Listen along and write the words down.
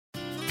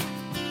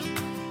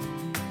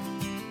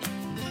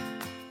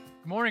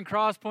Morning,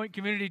 Crosspoint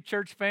Community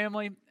Church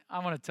family.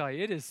 I want to tell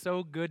you, it is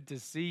so good to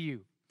see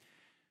you.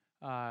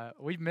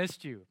 We've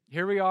missed you.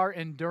 Here we are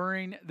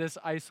enduring this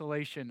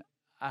isolation.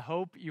 I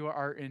hope you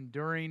are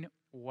enduring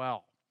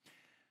well.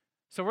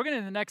 So we're going to,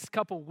 in the next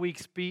couple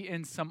weeks, be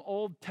in some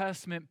Old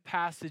Testament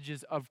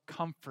passages of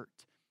comfort,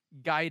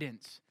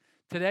 guidance.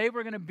 Today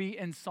we're going to be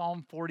in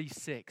Psalm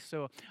 46.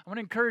 So I want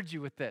to encourage you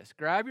with this.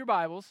 Grab your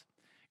Bibles,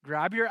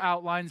 grab your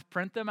outlines,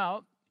 print them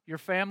out. Your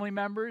family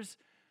members,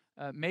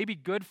 maybe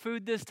good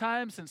food this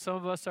time, since some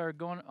of us are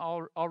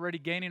already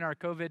gaining our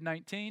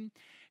COVID-19.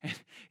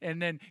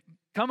 And then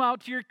come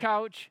out to your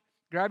couch,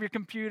 grab your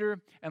computer,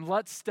 and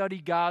let's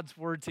study God's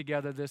Word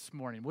together this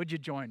morning. Would you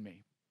join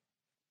me?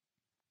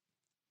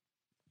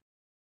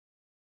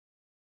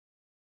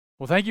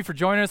 Well, thank you for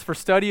joining us for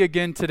study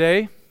again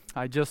today.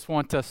 I just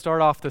want to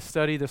start off the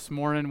study this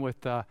morning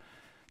with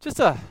just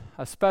a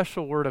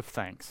special word of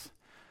thanks.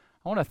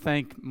 I want to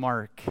thank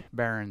Mark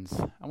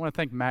Behrens. I want to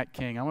thank Matt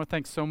King. I want to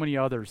thank so many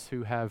others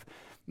who have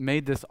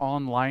made this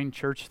online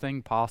church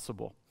thing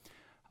possible,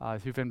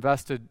 who've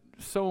invested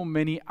so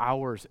many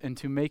hours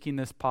into making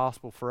this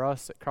possible for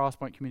us at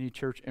Crosspoint Community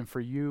Church and for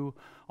you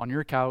on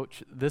your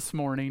couch this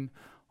morning,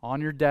 on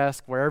your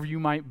desk, wherever you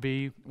might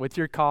be, with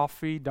your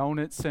coffee,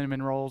 donuts,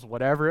 cinnamon rolls,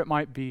 whatever it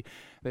might be.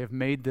 They have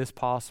made this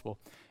possible,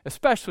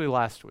 especially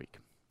last week.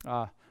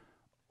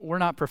 We're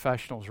not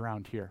professionals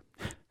around here.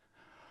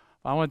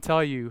 I want to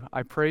tell you,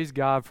 I praise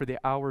God for the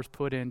hours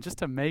put in just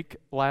to make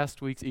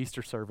last week's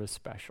Easter service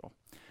special.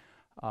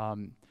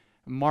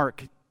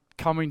 Mark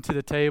coming to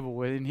the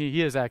table, and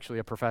he is actually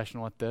a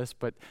professional at this,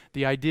 but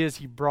the ideas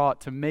he brought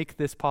to make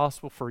this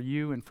possible for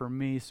you and for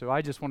me. So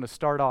I just want to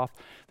start off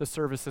the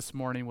service this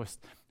morning with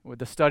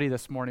the study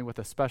this morning with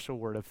a special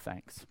word of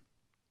thanks.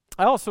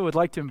 I also would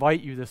like to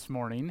invite you this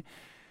morning,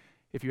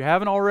 if you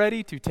haven't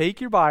already, to take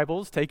your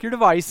Bibles, take your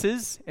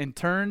devices, and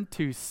turn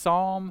to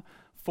Psalm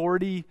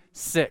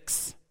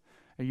 46.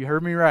 You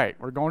heard me right.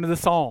 We're going to the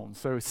Psalms.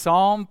 So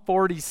Psalm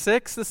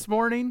 46 this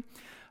morning.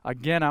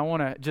 Again, I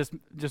want to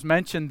just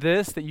mention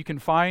this, that you can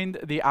find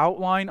the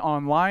outline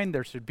online.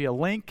 There should be a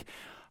link.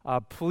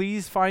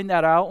 Please find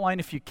that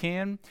outline if you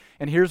can.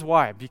 And here's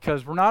why.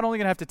 Because we're not only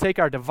going to have to take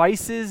our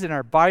devices and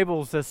our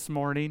Bibles this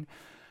morning,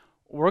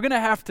 we're going to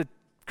have to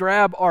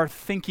grab our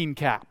thinking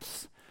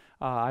caps.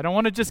 I don't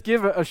want to just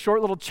give a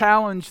short little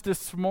challenge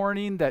this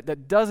morning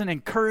that doesn't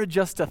encourage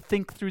us to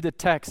think through the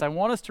text. I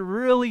want us to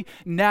really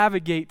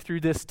navigate through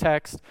this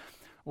text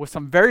with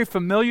some very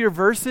familiar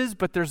verses,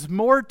 but there's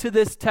more to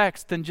this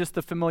text than just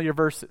the familiar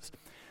verses.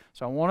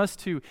 So I want us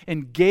to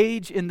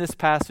engage in this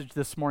passage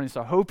this morning.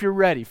 So I hope you're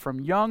ready, from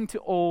young to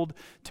old,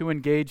 to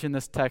engage in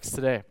this text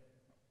today.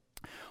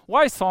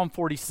 Why Psalm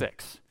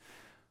 46?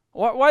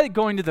 Why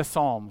going to the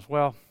Psalms?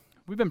 Well,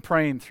 we've been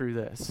praying through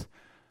this.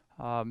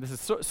 This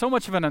is so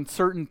much of an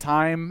uncertain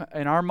time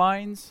in our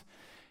minds.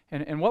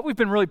 And what we've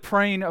been really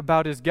praying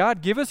about is,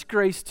 God, give us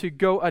grace to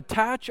go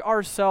attach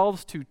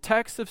ourselves to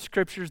texts of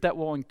scriptures that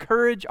will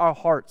encourage our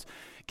hearts.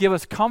 Give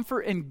us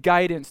comfort and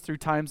guidance through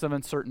times of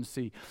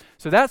uncertainty.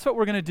 So that's what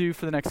we're going to do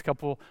for the next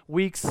couple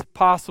weeks,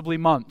 possibly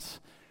months,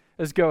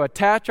 is go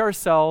attach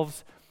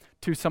ourselves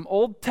to some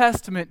Old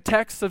Testament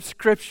texts of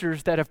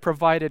scriptures that have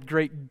provided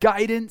great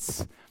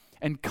guidance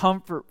and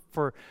comfort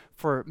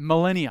for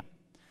millennia.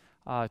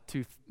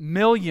 To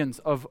millions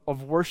of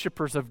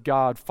worshipers of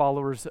God,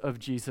 followers of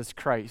Jesus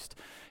Christ.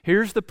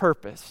 Here's the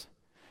purpose: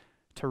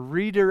 to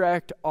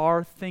redirect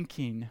our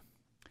thinking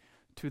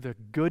to the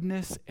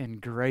goodness and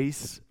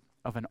grace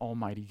of an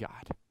almighty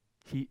God.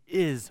 He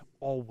is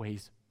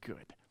always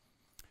good.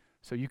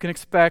 So you can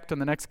expect on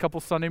the next couple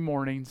Sunday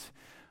mornings,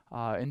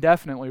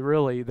 indefinitely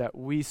really, that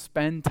we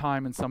spend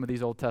time in some of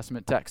these Old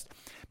Testament texts.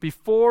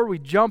 Before we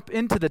jump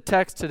into the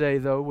text today,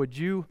 though, would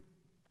you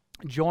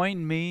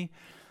join me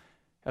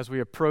as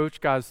we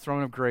approach God's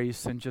throne of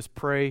grace and just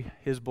pray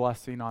His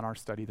blessing on our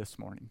study this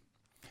morning?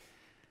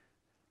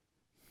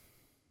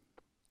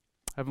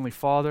 Heavenly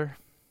Father,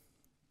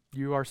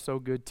 You are so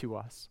good to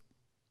us.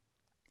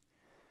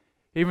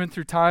 Even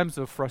through times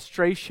of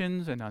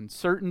frustrations and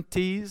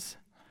uncertainties,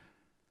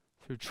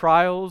 through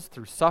trials,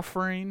 through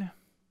suffering,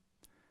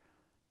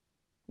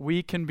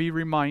 we can be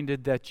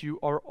reminded that You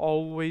are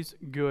always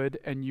good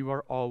and You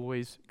are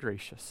always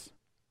gracious.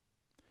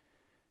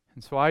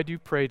 And so I do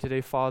pray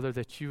today, Father,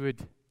 that You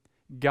would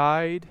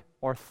guide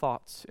our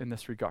thoughts in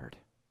this regard.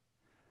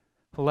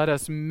 Let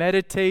us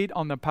meditate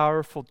on the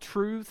powerful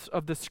truths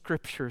of the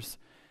Scriptures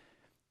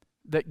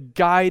that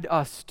guide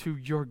us to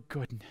Your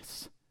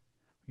goodness,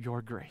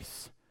 Your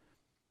grace.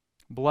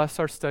 Bless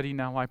our study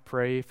now, I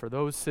pray, for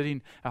those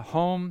sitting at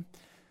home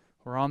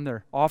or on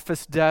their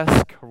office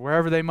desk or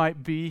wherever they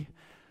might be.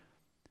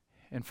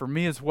 And for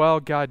me as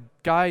well, God,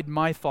 guide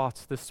my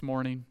thoughts this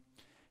morning.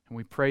 And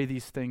we pray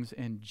these things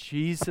in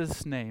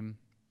Jesus' name.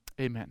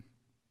 Amen.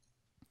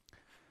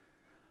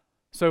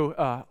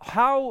 So,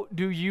 how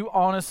do you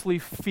honestly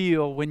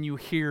feel when you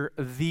hear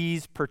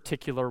these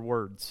particular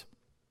words?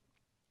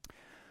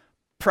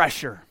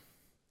 Pressure,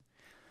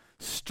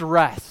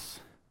 stress,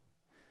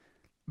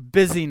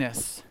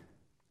 busyness,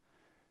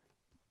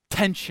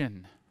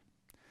 tension,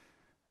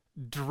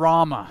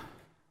 drama,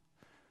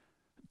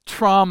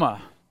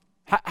 trauma.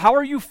 How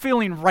are you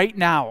feeling right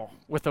now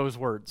with those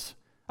words?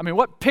 I mean,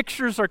 what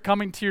pictures are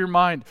coming to your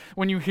mind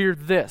when you hear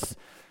this?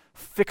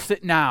 Fix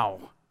it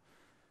now.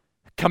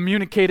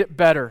 Communicate it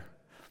better.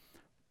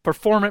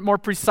 Perform it more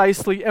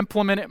precisely.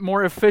 Implement it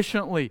more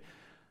efficiently.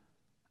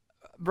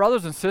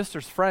 Brothers and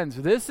sisters, friends,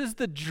 this is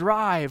the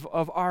drive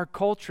of our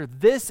culture.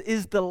 This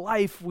is the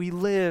life we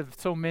live,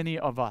 so many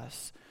of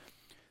us.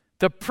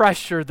 The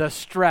pressure, the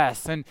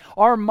stress, and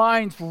our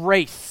minds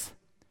race,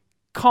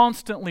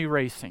 constantly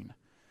racing.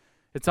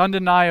 It's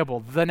undeniable.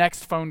 The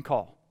next phone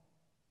call,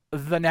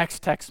 the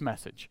next text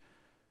message,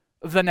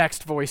 the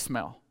next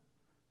voicemail,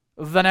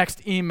 the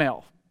next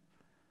email,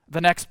 the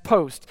next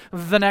post,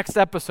 the next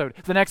episode,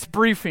 the next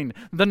briefing,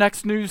 the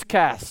next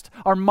newscast.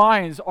 Our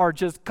minds are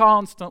just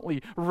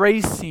constantly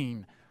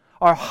racing.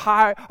 Our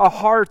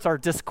hearts are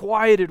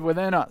disquieted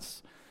within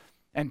us.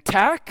 And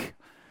tech?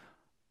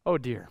 Oh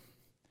dear.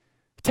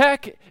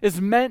 Tech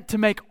is meant to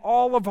make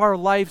all of our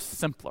lives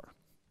simpler.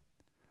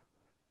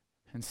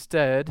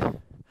 Instead,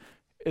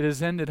 it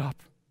has ended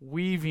up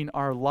weaving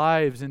our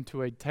lives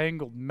into a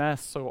tangled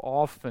mess so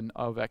often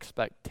of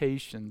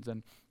expectations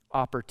and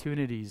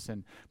opportunities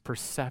and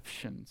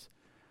perceptions.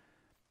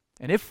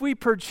 And if we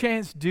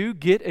perchance do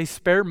get a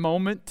spare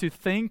moment to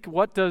think,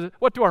 what do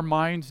our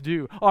minds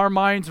do? Our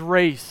minds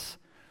race.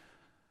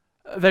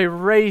 They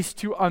race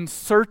to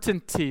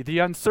uncertainty, the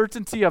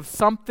uncertainty of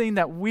something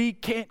that we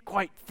can't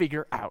quite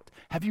figure out.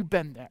 Have you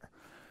been there?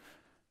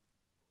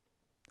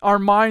 Our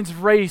minds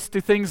race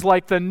to things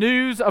like the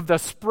news of the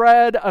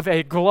spread of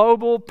a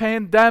global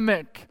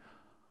pandemic,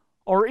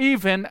 or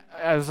even,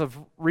 as of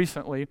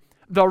recently,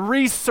 the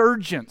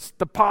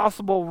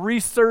possible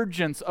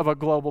resurgence of a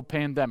global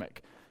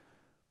pandemic.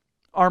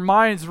 Our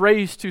minds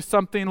race to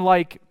something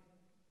like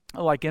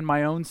in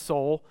my own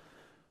soul,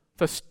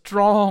 the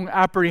strong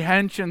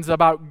apprehensions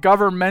about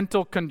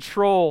governmental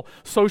control,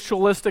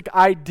 socialistic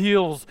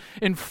ideals,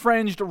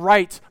 infringed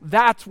rights.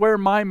 That's where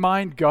my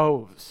mind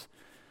goes.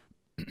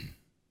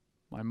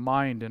 My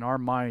mind and our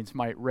minds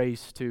might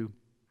race to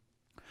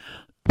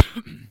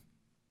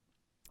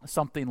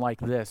something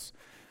like this.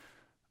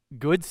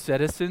 Good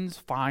citizens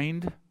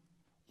find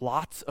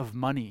lots of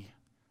money,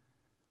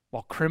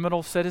 while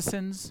criminal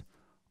citizens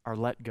are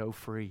let go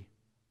free.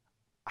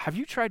 Have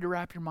you tried to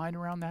wrap your mind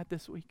around that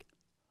this week?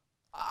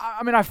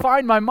 I mean, I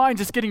find my mind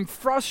just getting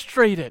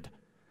frustrated.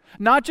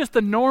 Not just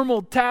the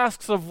normal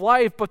tasks of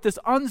life, but this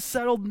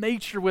unsettled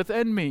nature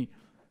within me.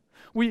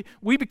 We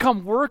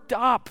become worked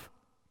up,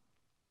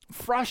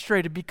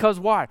 frustrated, because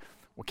why?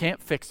 We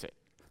can't fix it.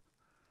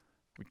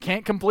 We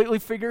can't completely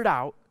figure it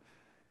out.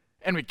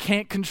 And we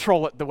can't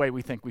control it the way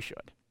we think we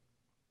should.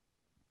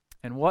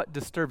 And what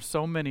disturbs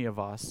so many of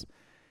us,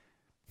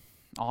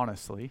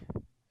 honestly,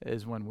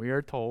 is when we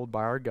are told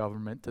by our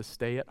government to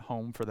stay at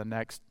home for the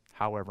next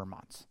however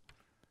months.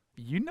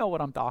 You know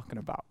what I'm talking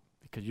about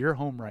because you're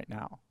home right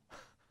now.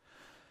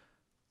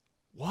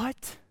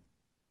 What?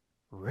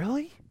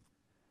 Really?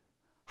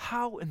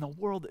 How in the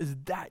world is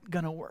that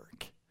going to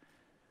work?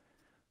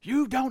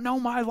 You don't know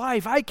my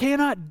life. I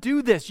cannot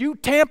do this. You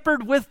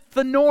tampered with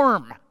the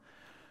norm.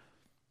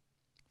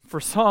 For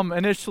some,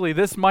 initially,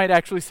 this might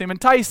actually seem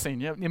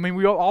enticing. I mean,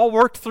 we all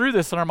worked through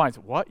this in our minds.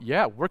 What?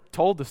 Yeah, we're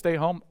told to stay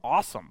home.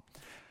 Awesome.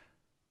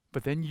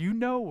 But then you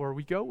know where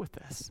we go with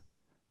this.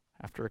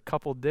 After a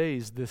couple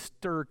days, this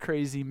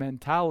stir-crazy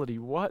mentality,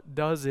 what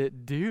does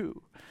it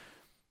do?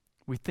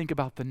 We think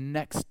about the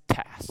next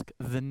task,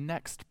 the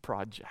next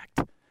project,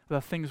 the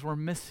things we're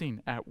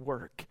missing at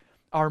work.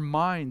 Our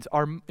minds,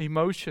 our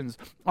emotions,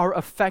 our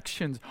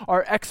affections,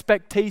 our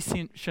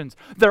expectations,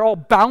 they're all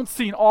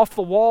bouncing off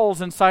the walls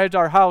inside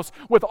our house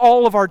with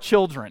all of our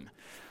children.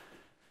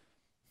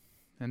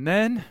 And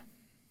then,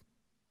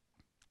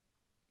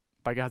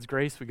 by God's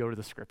grace, we go to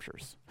the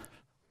scriptures.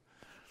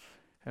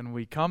 And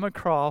we come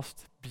across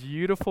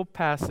beautiful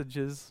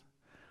passages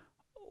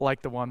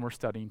like the one we're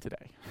studying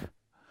today,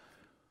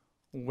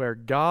 where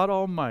God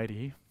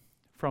Almighty,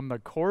 from the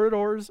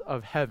corridors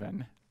of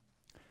heaven,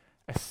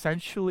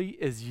 essentially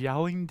is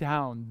yelling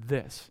down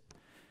this.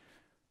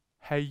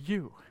 Hey,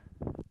 you,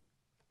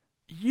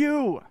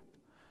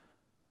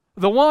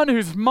 the one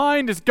whose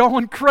mind is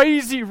going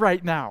crazy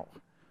right now,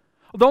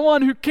 the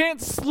one who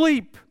can't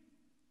sleep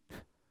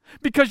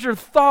because your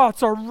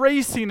thoughts are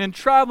racing and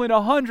traveling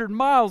 100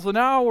 miles an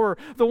hour,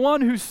 the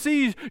one who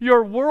sees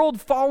your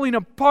world falling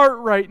apart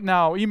right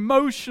now,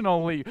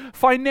 emotionally,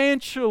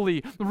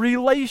 financially,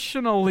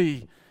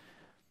 relationally,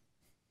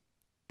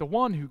 the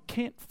one who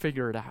can't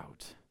figure it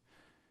out.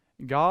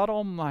 God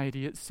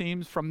Almighty, it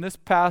seems from this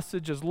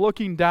passage, is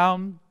looking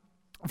down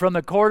from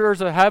the corridors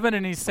of heaven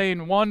and he's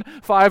saying one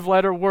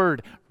 5-letter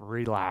word,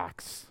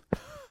 relax.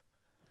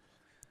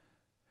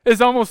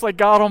 It's almost like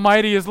God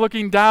Almighty is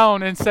looking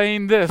down and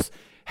saying this,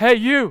 hey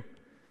you,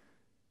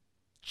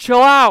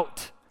 chill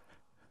out.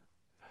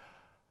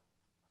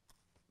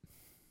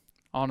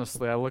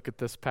 Honestly, I look at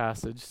this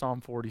passage, Psalm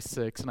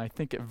 46, and I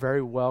think it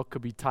very well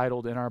could be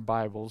titled in our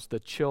Bibles, the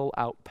chill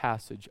out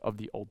passage of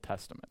the Old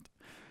Testament.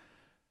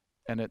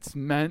 And it's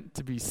meant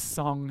to be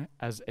sung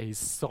as a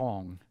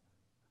song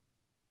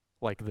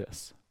like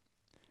this.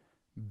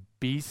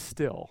 Be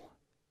still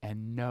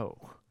and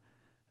know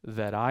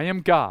that I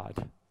am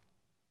God.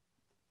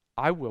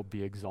 I will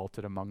be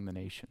exalted among the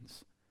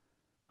nations.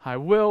 I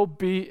will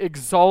be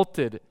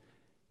exalted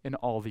in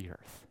all the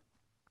earth.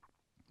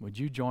 Would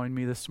you join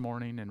me this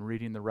morning in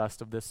reading the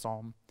rest of this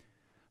psalm?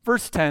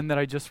 Verse 10 that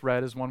I just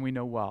read is one we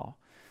know well.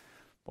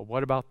 But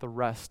what about the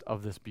rest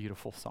of this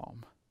beautiful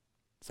psalm?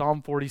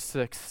 Psalm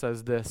 46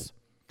 says this: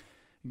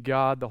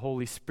 God, the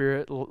Holy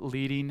Spirit,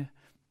 leading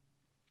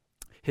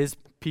his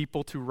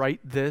people to write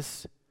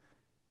this.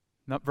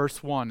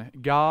 Verse 1,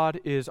 God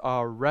is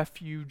our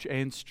refuge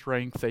and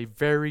strength, a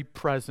very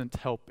present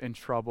help in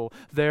trouble.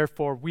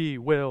 Therefore we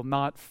will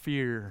not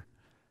fear.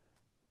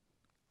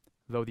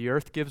 Though the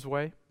earth gives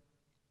way,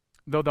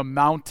 though the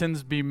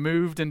mountains be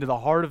moved into the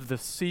heart of the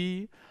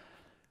sea,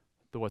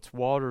 though its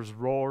waters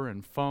roar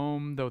and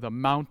foam, though the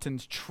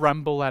mountains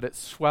tremble at its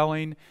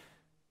swelling,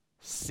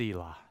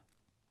 Selah.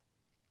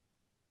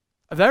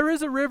 There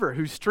is a river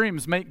whose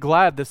streams make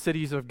glad the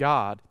cities of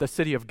God, the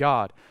city of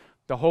God,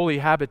 the holy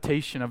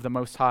habitation of the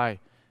Most High.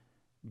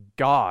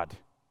 God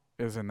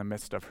is in the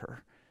midst of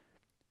her.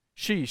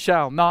 She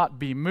shall not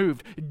be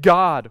moved.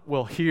 God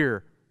will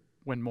hear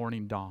when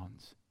morning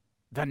dawns.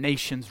 The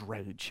nations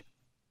rage.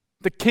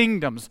 The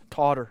kingdoms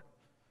totter.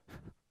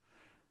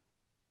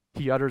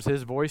 He utters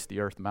his voice, the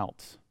earth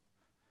melts.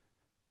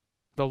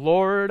 The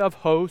Lord of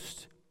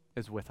hosts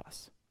is with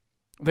us.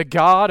 The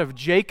God of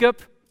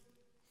Jacob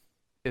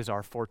is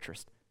our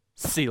fortress.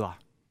 Selah.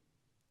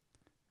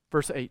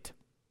 Verse 8.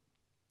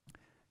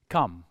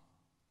 Come,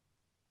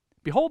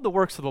 behold the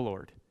works of the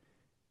Lord.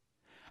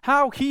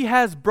 How he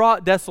has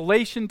brought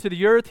desolation to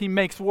the earth. He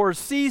makes wars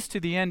cease to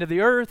the end of the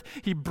earth.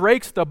 He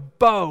breaks the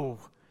bow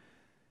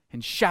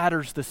and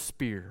shatters the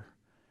spear.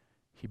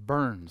 He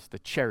burns the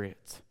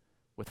chariots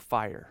with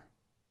fire.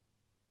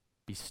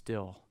 Be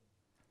still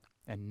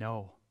and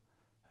know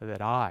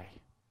that I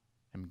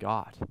am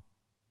God.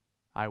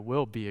 I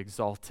will be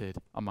exalted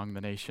among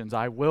the nations.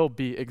 I will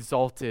be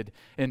exalted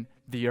in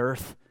the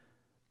earth.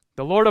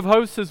 The Lord of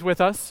hosts is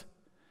with us.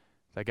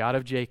 The God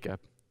of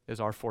Jacob is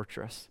our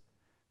fortress.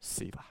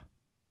 Selah.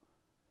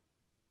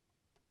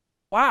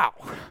 Wow.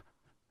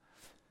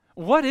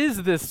 What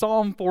is this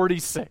Psalm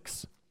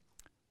 46?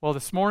 Well,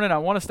 this morning I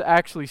want us to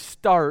actually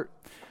start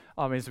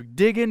as we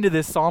dig into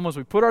this psalm, as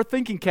we put our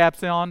thinking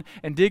caps on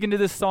and dig into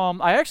this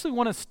psalm. I actually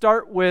want to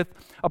start with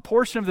a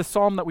portion of the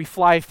psalm that we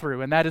fly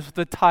through, and that is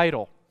the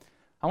title.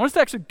 I want us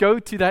to actually go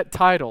to that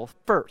title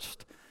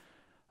first.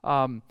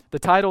 The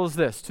title is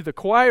this: To the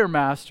choir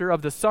master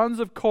of the sons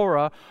of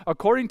Korah,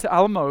 according to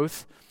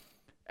Alamoth,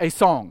 a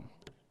song.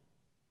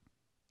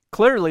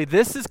 Clearly,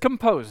 this is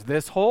composed.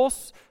 This whole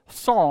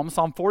psalm,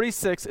 Psalm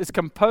 46, is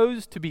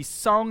composed to be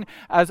sung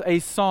as a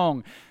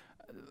song.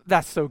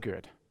 That's so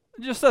good.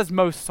 Just as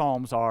most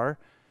psalms are.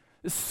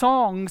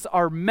 Songs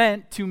are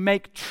meant to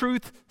make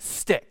truth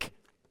stick,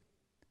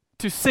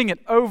 to sing it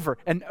over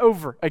and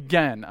over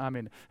again.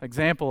 An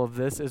example of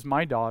this is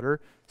my daughter,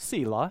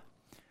 Selah.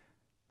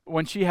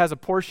 When she has a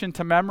portion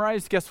to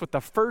memorize, guess what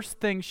the first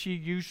thing she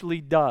usually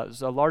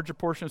does? A larger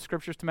portion of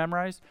scriptures to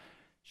memorize?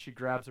 She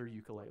grabs her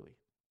ukulele.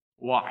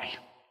 Why?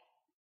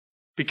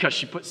 Because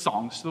she puts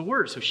songs to the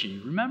words, so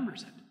she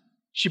remembers it.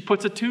 She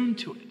puts a tune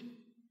to it.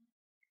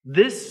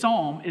 This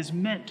psalm is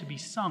meant to be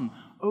sung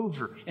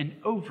over and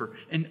over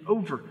and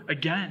over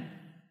again.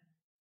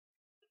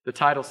 The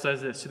title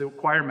says this: To the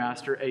choir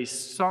master, a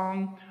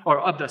song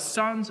of the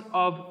sons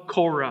of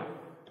Korah.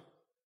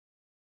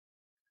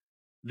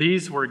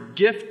 These were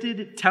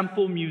gifted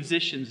temple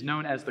musicians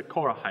known as the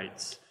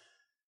Korahites.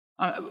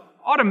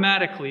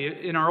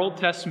 Automatically, in our Old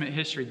Testament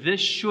history, this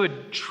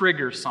should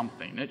trigger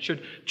something. It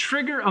should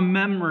trigger a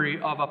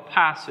memory of a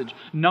passage,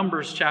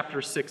 Numbers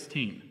chapter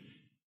 16.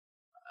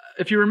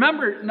 If you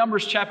remember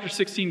Numbers chapter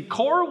 16,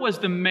 Korah was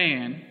the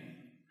man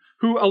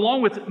who,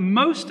 along with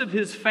most of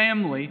his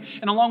family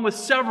and along with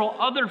several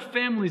other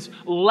families,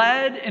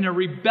 led in a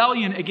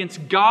rebellion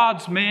against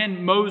God's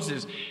man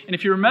Moses. And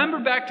if you remember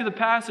back to the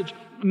passage,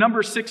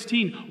 Numbers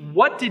 16,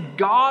 what did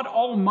God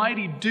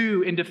Almighty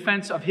do in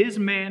defense of his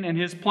man and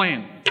his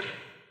plan?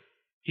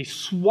 He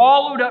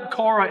swallowed up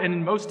Korah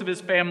and most of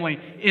his family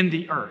in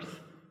the earth.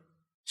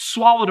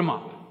 Swallowed them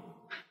up.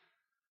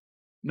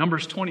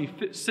 Numbers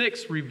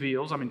 26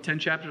 reveals, 10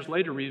 chapters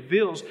later,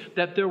 reveals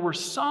that there were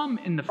some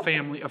in the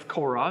family of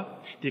Korah,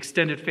 the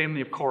extended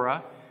family of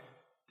Korah,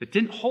 that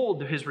didn't hold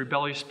to his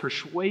rebellious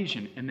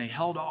persuasion, and they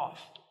held off.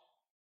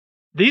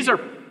 This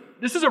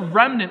is a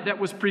remnant that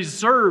was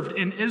preserved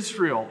in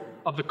Israel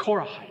of the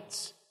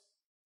Korahites.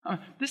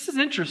 This is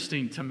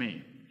interesting to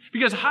me,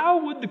 because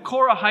how would the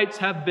Korahites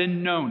have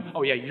been known?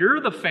 Oh yeah, you're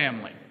the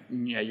family.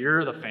 Yeah,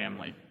 you're the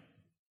family.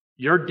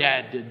 Your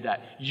dad did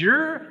that.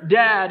 Your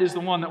dad is the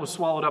one that was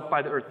swallowed up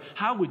by the earth.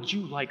 How would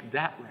you like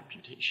that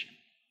reputation?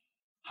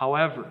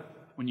 However,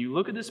 when you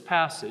look at this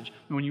passage,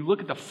 and when you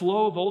look at the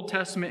flow of Old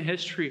Testament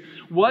history,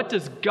 what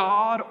does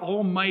God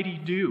Almighty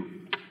do?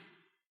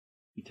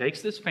 He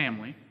takes this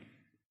family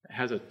that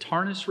has a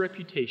tarnished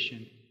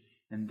reputation,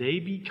 and they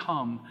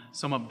become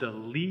some of the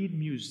lead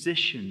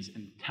musicians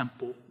in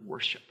temple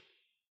worship.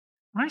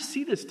 When I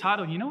see this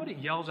title, you know what it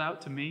yells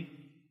out to me?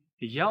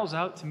 It yells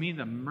out to me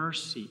the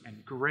mercy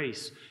and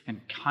grace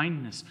and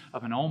kindness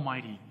of an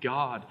almighty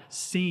God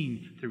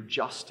seen through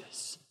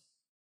justice.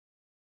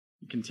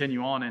 You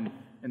continue on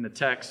in the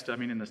text,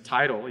 in the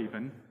title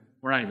even.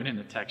 We're not even in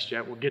the text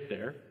yet, we'll get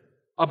there.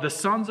 Of the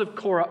sons of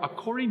Korah,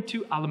 according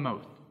to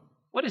Alamoth.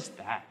 What is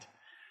that?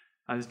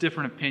 There's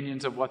different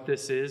opinions of what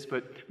this is,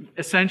 but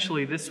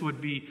essentially this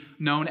would be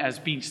known as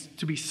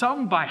to be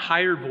sung by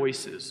higher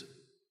voices.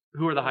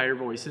 Who are the higher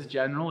voices?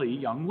 Generally,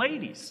 young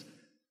ladies.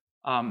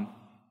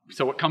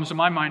 So what comes to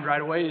my mind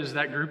right away is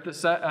that group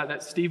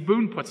that Steve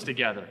Boone puts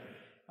together,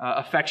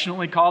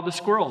 affectionately called the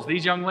Squirrels.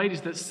 These young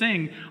ladies that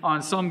sing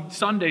on some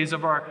Sundays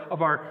of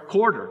our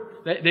quarter.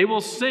 They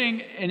will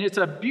sing, and it's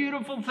a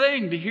beautiful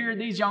thing to hear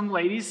these young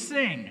ladies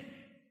sing.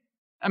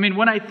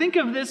 When I think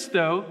of this,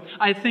 though,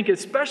 I think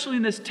especially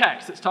in this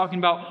text, it's talking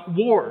about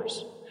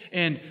wars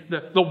and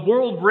the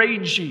world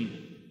raging,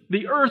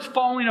 the earth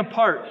falling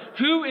apart.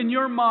 Who in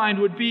your mind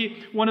would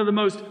be one of the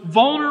most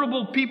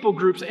vulnerable people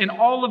groups in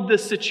all of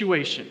this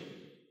situation?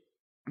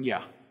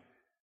 Yeah,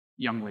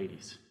 young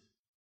ladies.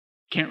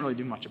 Can't really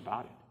do much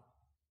about it,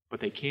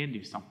 but they can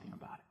do something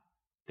about it.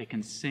 They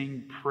can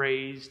sing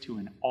praise to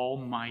an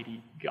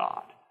almighty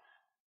God.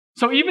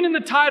 So even in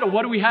the title,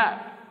 what do we have?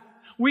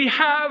 We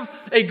have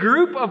a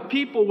group of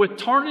people with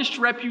tarnished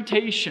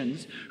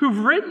reputations who've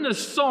written a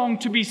song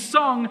to be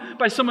sung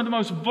by some of the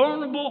most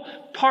vulnerable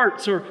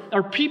parts or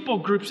people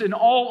groups in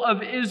all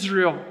of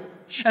Israel.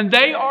 And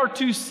they are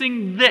to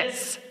sing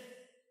this: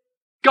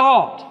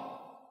 God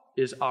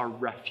is our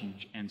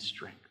refuge and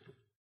strength,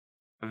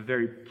 a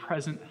very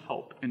present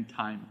help in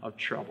time of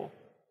trouble.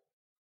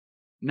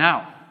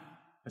 Now,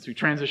 as we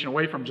transition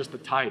away from just the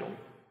title,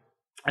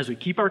 as we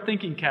keep our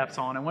thinking caps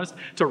on, I want us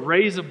to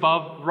rise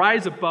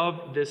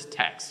above this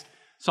text,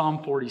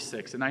 Psalm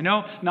 46. And I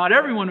know not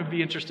everyone would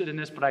be interested in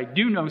this, but I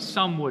do know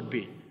some would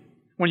be.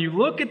 When you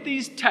look at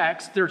these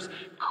texts, there's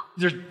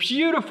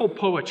beautiful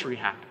poetry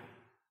happening.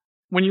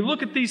 When you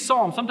look at these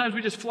psalms, sometimes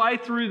we just fly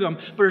through them,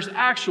 but there's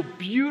actual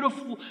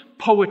beautiful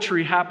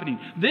poetry happening.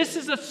 This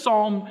is a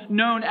psalm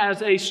known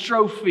as a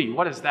strophe.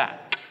 What is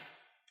that?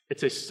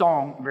 It's a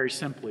song, very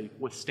simply,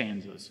 with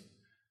stanzas.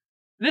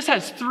 This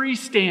has 3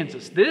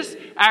 stanzas. This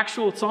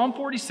actual Psalm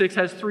 46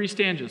 has 3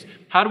 stanzas.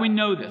 How do we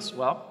know this?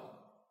 Well,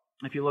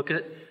 if you look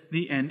at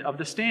the end of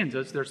the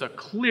stanzas, there's a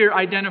clear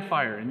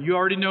identifier, and you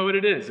already know what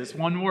it is. It's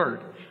one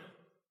word.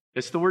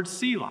 It's the word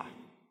Selah.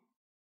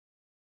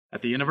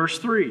 At the end of verse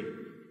 3,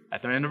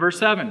 at the end of verse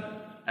 7,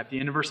 at the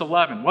end of verse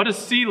 11. What does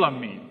Selah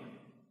mean?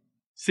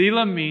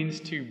 Selah means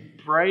to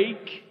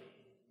break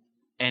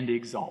and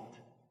exalt.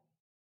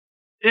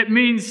 It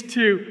means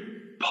to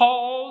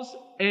pause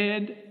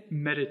and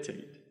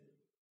meditate.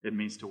 It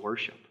means to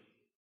worship.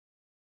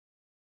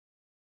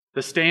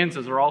 The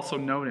stanzas are also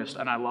noticed,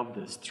 and I love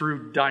this,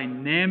 through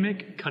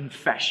dynamic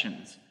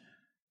confessions.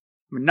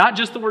 Not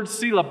just the word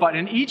Selah, but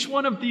in each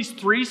one of these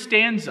 3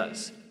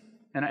 stanzas,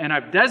 and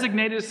I've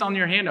designated this on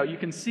your handout, you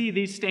can see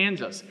these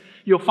stanzas.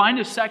 You'll find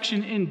a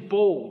section in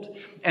bold,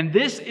 and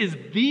this is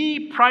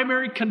the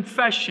primary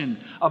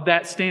confession of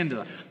that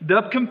stanza.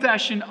 The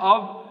confession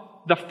of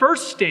the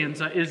first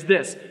stanza is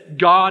this: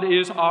 God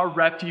is our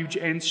refuge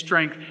and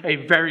strength, a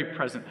very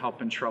present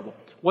help in trouble.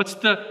 What's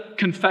the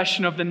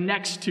confession of the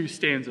next 2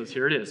 stanzas?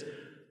 Here it is.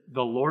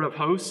 The Lord of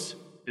hosts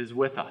is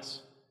with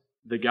us.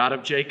 The God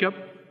of Jacob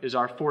is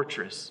our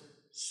fortress.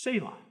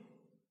 Selah.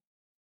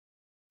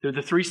 Through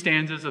the 3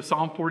 stanzas of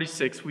Psalm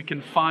 46, we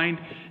can find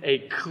a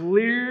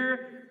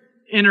clear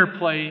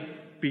interplay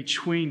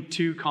between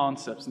 2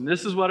 concepts. And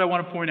this is what I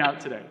want to point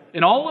out today.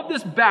 In all of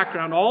this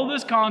background, all of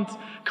this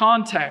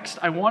context,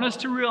 I want us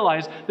to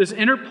realize this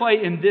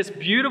interplay in this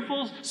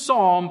beautiful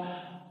psalm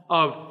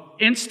of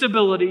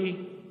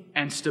instability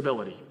and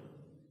stability.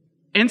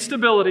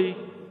 Instability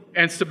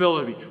and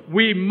stability.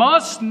 We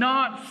must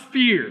not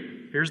fear.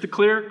 Here's the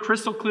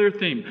crystal clear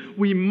theme.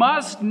 We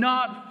must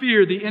not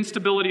fear the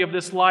instability of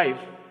this life.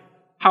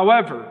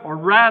 However, or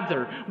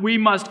rather, we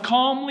must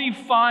calmly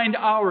find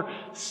our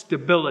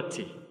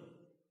stability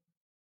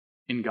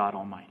in God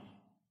Almighty,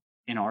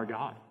 in our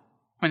God.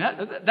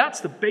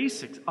 That's the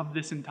basics of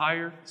this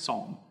entire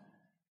psalm.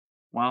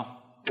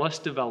 Well, let's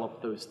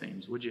develop those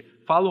themes. Would you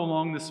follow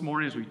along this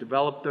morning as we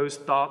develop those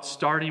thoughts,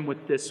 starting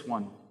with this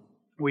one?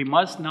 We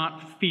must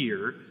not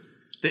fear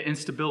the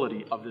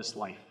instability of this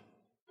life.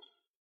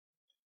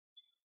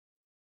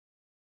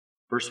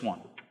 Verse 1.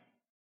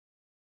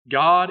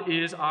 God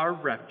is our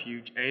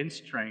refuge and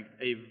strength,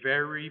 a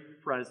very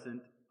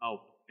present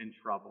help in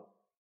trouble.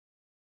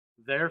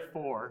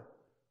 Therefore,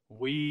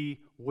 we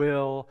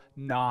will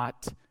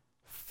not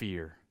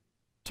fear.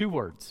 2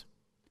 words: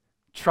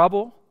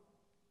 trouble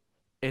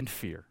and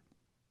fear.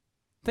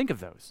 Think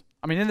of those.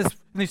 In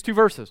these 2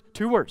 verses,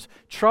 2 words: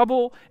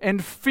 trouble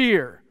and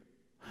fear.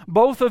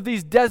 Both of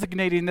these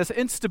designating this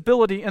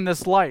instability in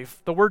this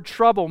life. The word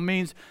trouble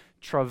means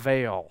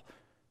travail,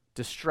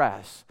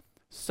 distress,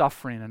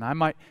 suffering. And I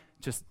might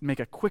just make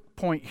a quick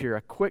point here,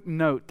 a quick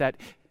note that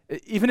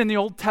Even in the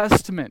Old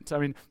Testament, I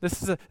mean,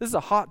 this is a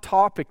hot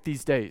topic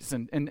these days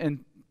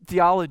in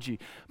theology.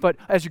 But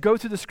as you go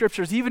through the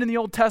scriptures, even in the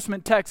Old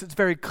Testament text, it's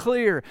very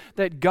clear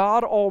that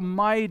God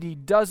Almighty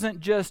doesn't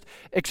just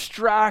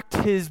extract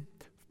his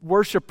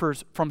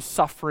worshipers from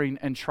suffering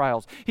and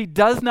trials. He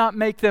does not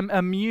make them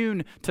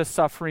immune to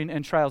suffering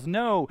and trials.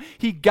 No,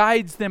 he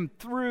guides them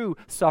through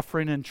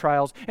suffering and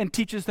trials and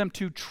teaches them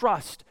to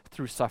trust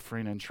through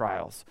suffering and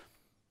trials.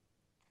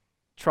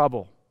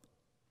 Trouble.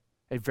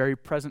 A very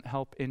present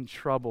help in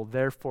trouble.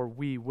 Therefore,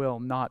 we will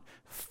not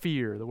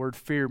fear. The word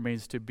fear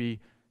means to be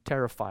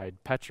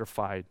terrified,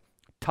 petrified,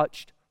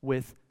 touched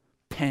with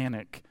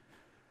panic.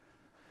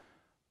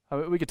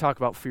 We could talk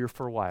about fear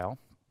for a while,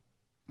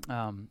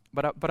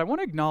 but I want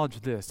to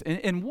acknowledge this.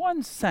 In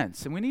one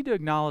sense, and we need to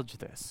acknowledge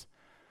this,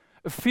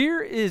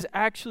 fear is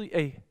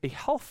actually a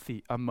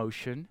healthy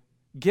emotion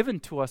given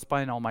to us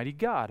by an almighty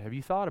God. Have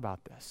you thought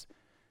about this?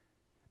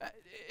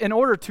 In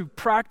order to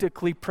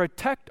practically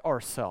protect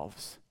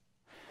ourselves.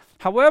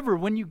 However,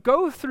 when you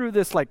go through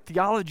this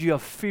theology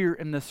of fear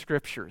in the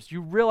scriptures,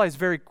 you realize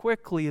very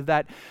quickly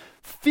that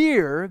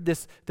fear,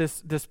 this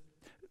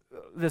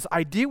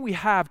idea we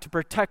have to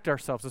protect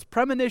ourselves, this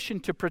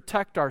premonition to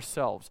protect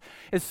ourselves,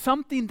 is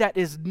something that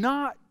is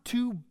not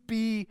to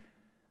be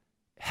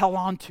held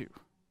onto.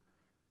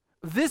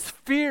 This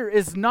fear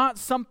is not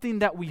something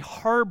that we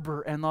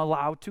harbor and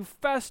allow to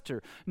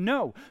fester.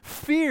 No,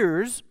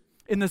 fears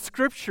in the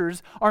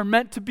scriptures are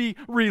meant to be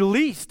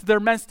released. They're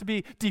meant to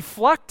be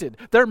deflected.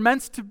 They're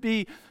meant to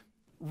be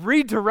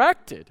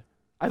redirected.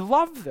 I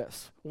love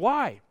this.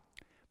 Why?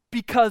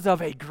 Because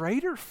of a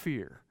greater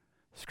fear.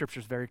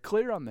 Scripture's very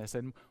clear on this.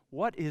 And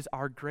what is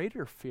our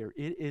greater fear?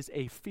 It is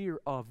a fear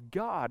of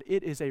God.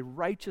 It is a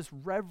righteous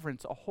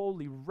reverence, a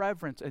holy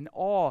reverence and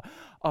awe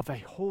of a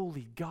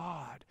holy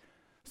God.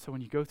 So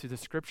when you go through the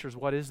scriptures,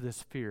 what is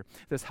this fear?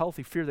 This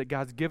healthy fear that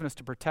God's given us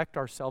to protect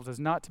ourselves is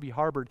not to be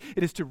harbored.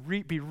 It is to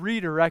be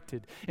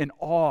redirected in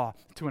awe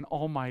to an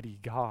almighty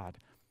God.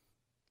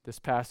 This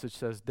passage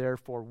says,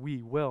 therefore,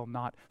 we will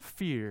not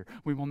fear.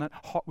 We will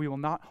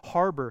not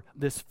harbor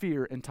this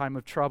fear in time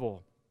of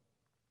trouble.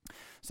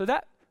 So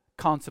that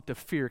concept of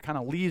fear kind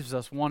of leaves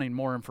us wanting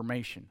more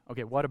information.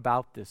 Okay, what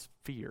about this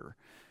fear?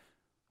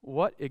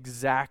 What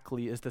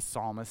exactly is the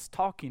psalmist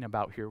talking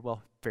about here?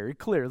 Well, very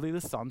clearly,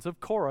 the sons of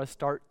Korah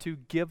start to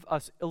give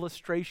us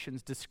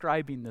illustrations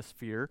describing this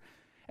fear,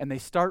 and they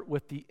start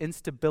with the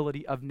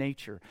instability of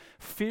nature.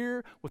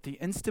 Fear with the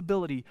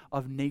instability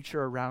of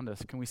nature around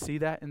us. Can we see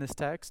that in this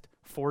text?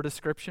 4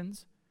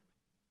 descriptions.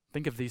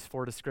 Think of these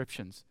 4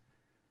 descriptions.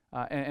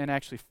 And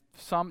actually,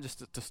 some,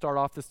 just to start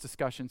off this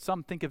discussion,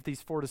 some think of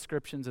these 4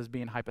 descriptions as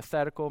being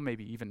hypothetical,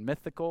 maybe even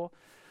mythical.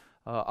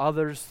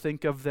 Others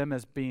think of them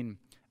as being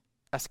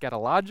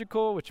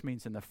eschatological, which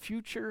means in the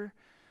future.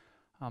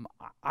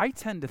 I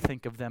tend to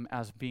think of them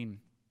as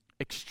being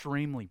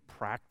extremely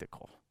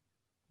practical.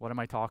 What am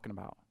I talking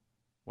about?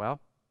 Well,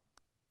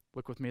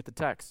 look with me at the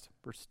text,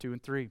 verses 2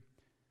 and 3.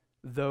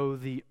 Though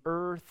the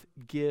earth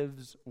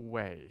gives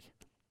way,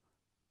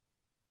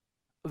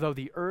 though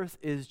the earth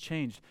is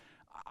changed.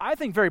 I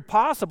think very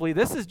possibly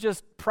this is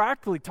just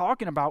practically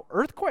talking about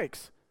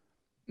earthquakes.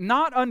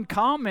 Not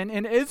uncommon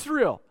in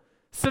Israel.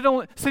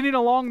 Sitting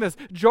along this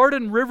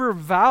Jordan River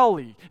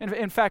Valley.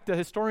 In fact, the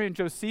historian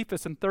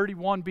Josephus in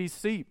 31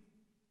 BC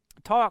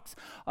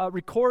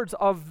records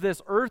of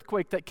this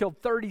earthquake that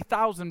killed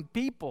 30,000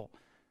 people.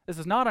 This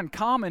is not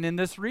uncommon in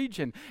this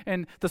region.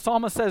 And the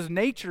psalmist says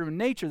nature,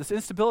 this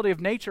instability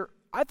of nature,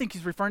 I think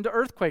he's referring to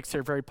earthquakes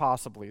here very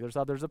possibly. There's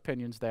others'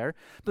 opinions there.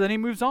 But then he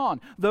moves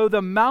on. Though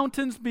the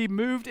mountains be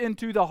moved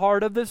into the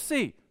heart of the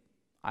sea.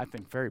 I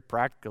think very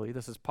practically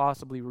this is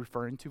possibly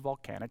referring to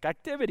volcanic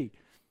activity.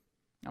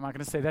 I'm not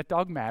going to say that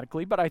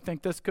dogmatically, but I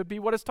think this could be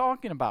what it's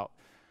talking about.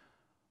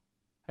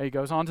 He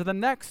goes on to the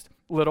next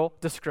little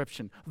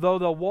description. Though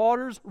the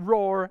waters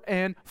roar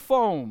and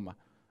foam.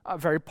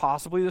 Very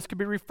possibly this could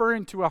be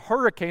referring to a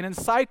hurricane and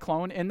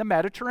cyclone in the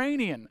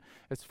Mediterranean.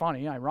 It's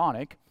funny,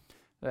 ironic,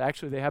 that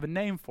actually they have a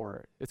name for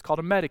it. It's called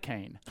a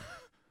Medicane.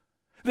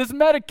 This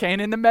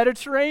Medicane in the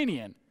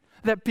Mediterranean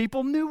that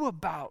people knew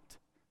about.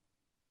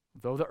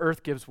 Though the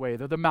earth gives way,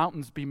 though the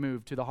mountains be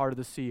moved to the heart of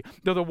the sea,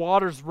 though the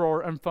waters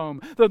roar and foam,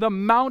 though the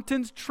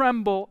mountains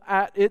tremble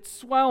at its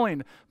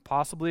swelling,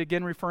 possibly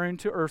again referring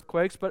to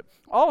earthquakes, but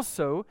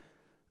also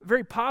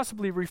very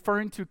possibly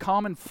referring to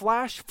common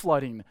flash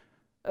flooding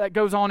that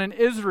goes on in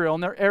Israel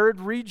in their arid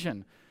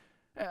region.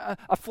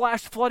 A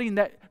flash flooding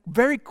that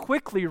very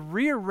quickly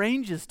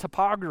rearranges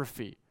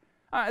topography.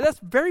 That's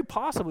very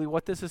possibly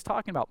what this is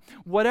talking about.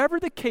 Whatever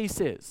the case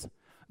is,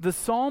 the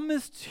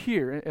psalmist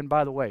here, and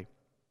by the way,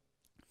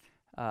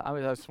 I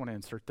just want to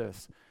insert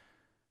this.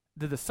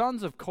 Did the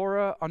sons of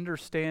Korah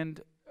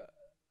understand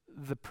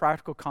the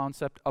practical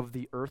concept of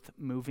the earth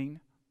moving?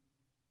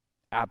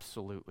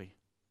 Absolutely.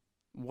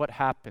 What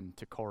happened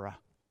to Korah?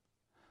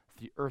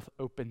 The earth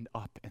opened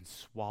up and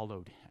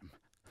swallowed him.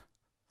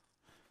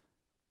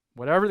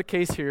 Whatever the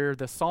case here,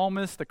 the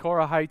psalmist, the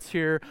Korahites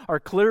here,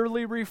 are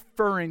clearly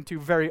referring to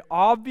very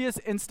obvious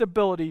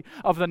instability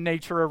of the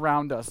nature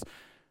around us.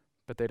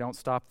 But they don't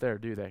stop there,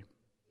 do they?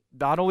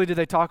 Not only do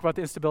they talk about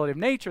the instability of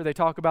nature, they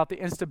talk about the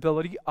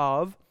instability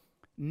of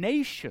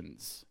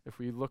nations. If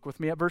we look with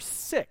me at verse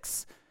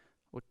 6,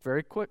 look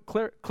very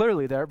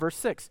clearly there at verse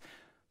 6.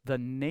 The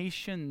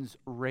nations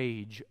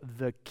rage,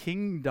 the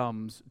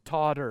kingdoms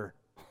totter.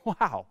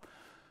 Wow.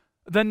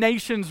 The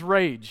nations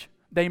rage.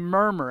 They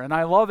murmur. And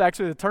I love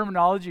actually the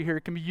terminology here.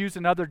 It can be used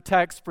in other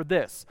texts for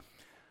this.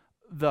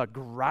 The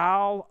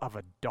growl of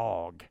a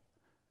dog.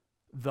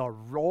 The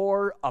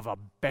roar of a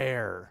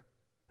bear.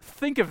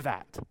 Think of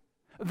that.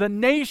 The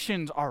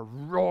nations are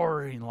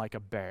roaring like a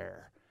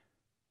bear.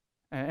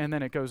 And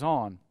then it goes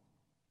on.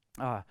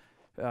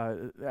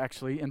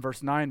 Actually, in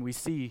verse 9, we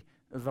see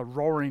the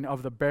roaring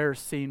of the bear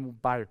seen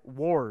by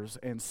wars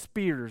and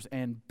spears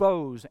and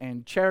bows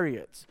and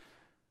chariots.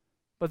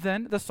 But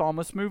then the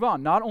psalmists move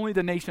on. Not only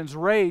the nations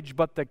rage,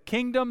 but the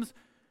kingdoms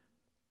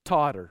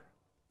totter.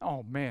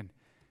 Oh man,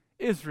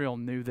 Israel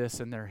knew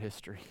this in their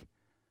history.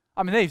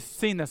 I mean, they've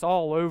seen this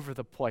all over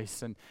the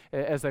place, and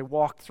as they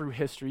walk through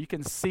history, you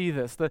can see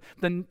this. The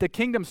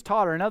kingdoms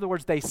totter. In other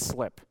words, they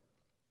slip.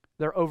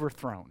 They're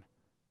overthrown.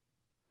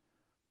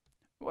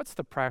 What's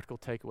the practical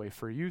takeaway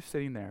for you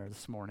sitting there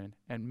this morning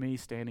and me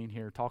standing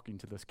here talking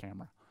to this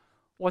camera?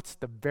 What's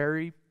the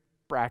very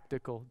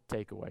practical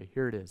takeaway?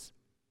 Here it is.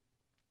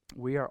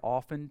 We are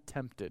often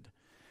tempted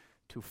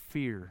to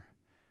fear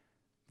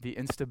the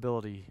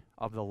instability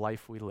of the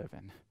life we live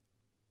in.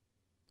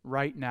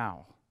 Right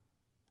now,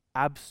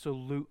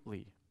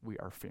 absolutely we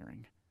are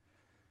fearing.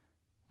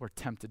 We're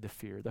tempted to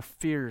fear. The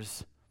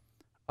fears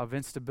of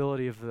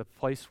instability of the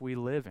place we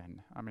live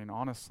in. I mean,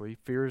 honestly,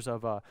 fears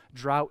of a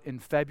drought in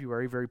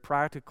February, very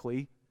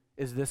practically,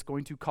 is this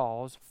going to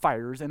cause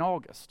fires in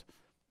August?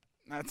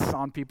 That's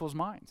on people's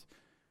minds.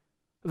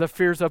 The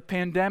fears of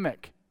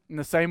pandemic, in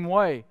the same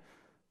way.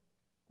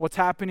 What's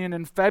happening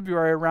in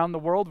February around the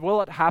world,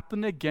 will it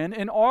happen again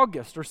in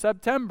August or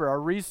September, a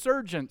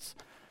resurgence?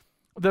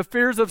 The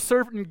fears of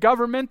certain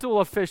governmental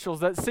officials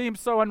that seem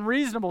so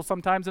unreasonable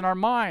sometimes in our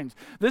minds.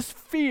 This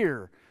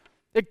fear,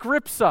 it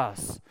grips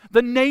us.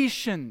 The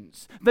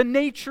nations, the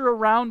nature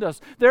around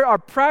us. There are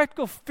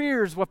practical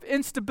fears with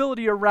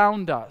instability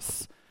around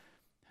us.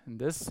 And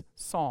this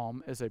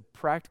psalm is a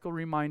practical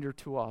reminder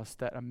to us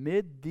that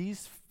amid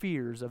these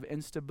fears of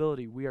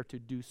instability, we are to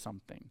do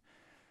something.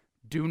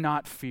 Do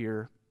not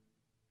fear,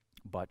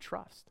 but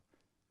trust.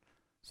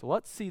 So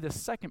let's see the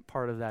second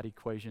part of that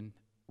equation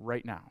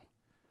right now.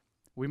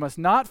 We must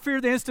not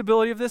fear the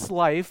instability of this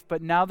life,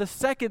 but now the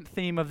second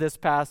theme of this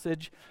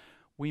passage,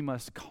 we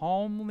must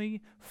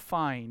calmly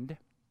find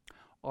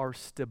our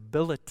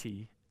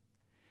stability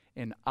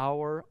in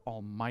our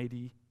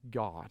Almighty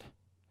God.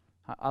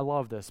 I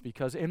love this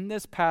because in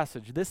this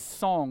passage, this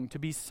song to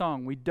be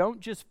sung, we don't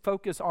just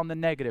focus on the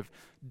negative.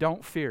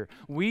 Don't fear.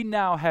 We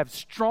now have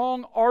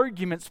strong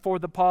arguments for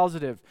the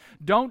positive.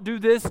 Don't do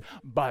this,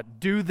 but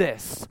do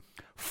this.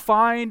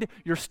 Find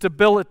your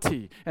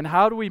stability. And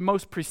how do we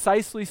most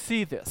precisely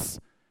see this?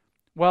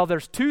 Well,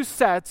 there's two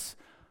sets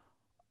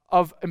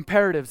of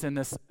imperatives in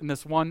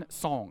this one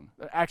song.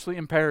 Actually,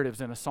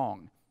 imperatives in a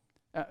song.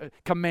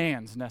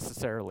 Commands,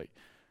 necessarily.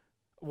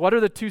 What are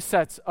the two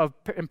sets of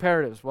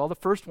imperatives? Well, the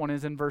first one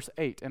is in verse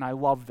 8, and I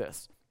love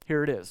this.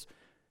 Here it is.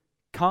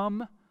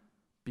 Come,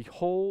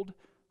 behold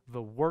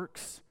the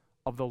works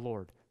of the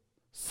Lord.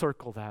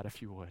 Circle that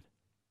if you would.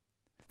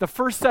 The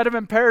first set of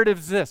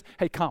imperatives is this.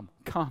 Hey, come.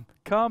 Come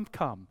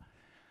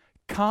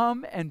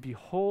and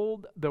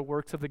behold the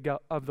works of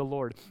the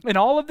Lord. In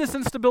all of this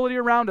instability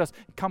around us,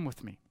 come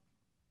with me.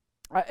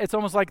 It's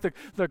almost like the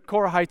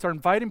Korahites are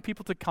inviting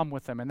people to come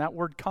with them, and that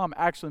word come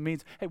actually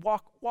means, hey,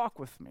 walk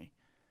with me.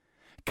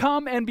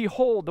 Come and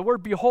behold. The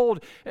word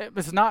behold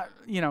is not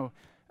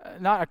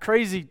a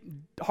crazy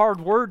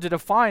hard word to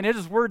define. It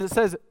is a word that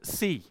says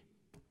see.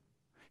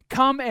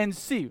 Come and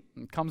see.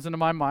 It comes into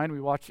my mind.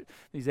 We watch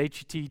these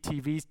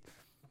HGTV,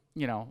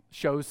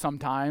 shows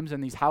sometimes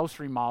and these house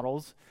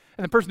remodels.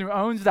 And the person who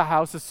owns the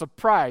house is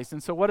surprised.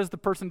 And so what does the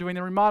person doing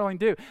the remodeling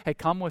do? Hey,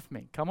 come with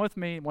me. Come with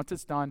me. Once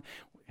it's done,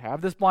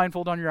 have this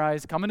blindfold on your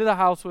eyes, come into the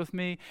house with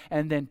me,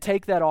 and then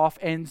take that off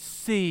and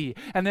see.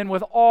 And then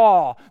with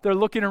awe, they're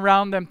looking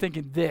around them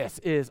thinking, this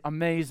is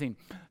amazing.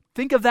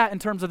 Think of that in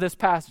terms of this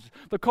passage.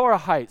 The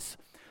Korahites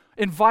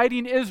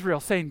inviting Israel,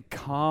 saying,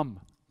 come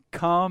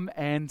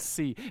and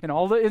see. And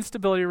all the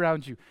instability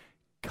around you,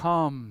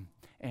 come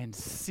and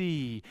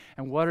see.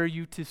 And what are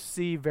you to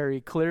see very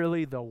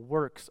clearly? The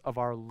works of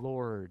our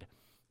Lord,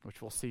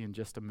 which we'll see in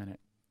just a minute.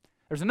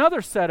 There's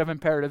another set of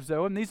imperatives,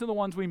 though, and these are the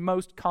ones we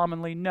most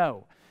commonly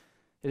know.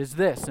 It is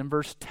this, in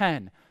verse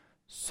 10.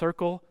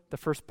 Circle the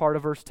first part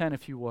of verse 10,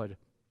 if you would.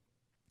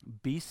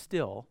 Be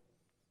still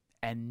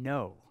and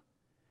know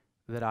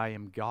that I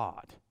am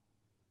God.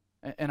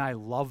 And I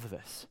love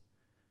this.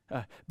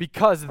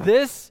 Because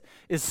this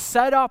is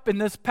set up in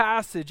this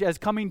passage as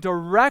coming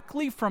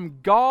directly from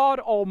God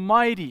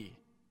Almighty.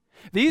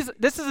 This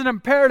is an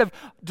imperative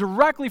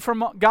directly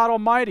from God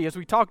Almighty, as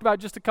we talked about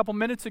just a couple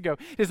minutes ago.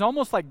 It's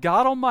almost like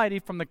God Almighty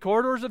from the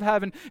corridors of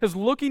heaven is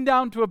looking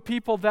down to a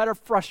people that are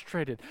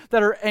frustrated,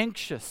 that are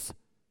anxious.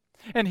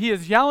 And he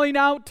is yelling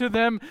out to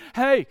them,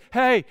 hey,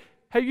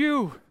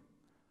 you,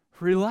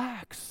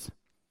 relax,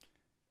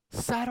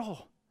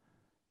 settle,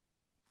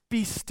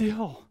 be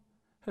still.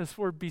 This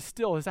word be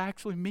still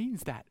actually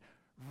means that.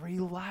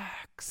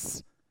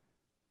 Relax.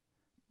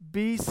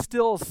 Be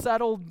still,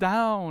 settle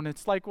down.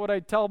 It's like what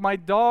I tell my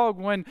dog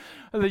when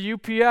the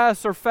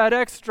UPS or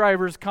FedEx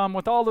drivers come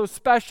with all those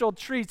special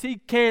treats. He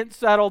can't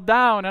settle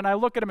down. And I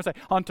look at him and say,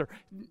 Hunter,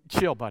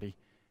 chill, buddy.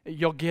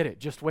 You'll get it.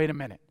 Just wait a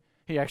minute.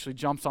 He actually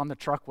jumps on the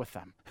truck with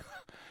them.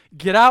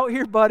 Get out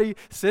here, buddy.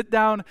 Sit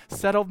down,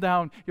 settle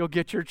down. You'll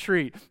get your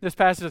treat. This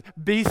passage says,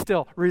 be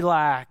still,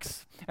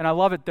 relax. And I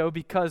love it, though,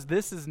 because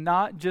this is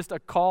not just a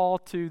call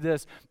to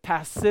this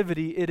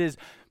passivity. It is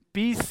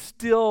be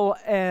still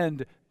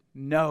and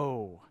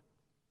know.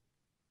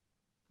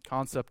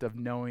 Concept of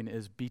knowing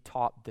is be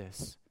taught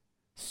this,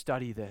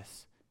 study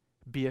this,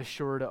 be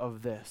assured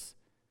of this.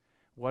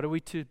 What are we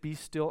to be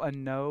still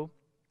and know?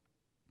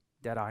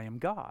 That I am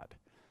God.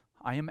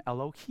 I am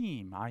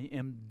Elohim. I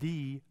am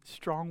the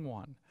strong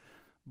one.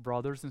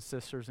 Brothers and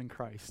sisters in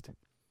Christ,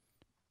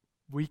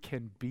 we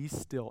can be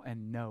still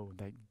and know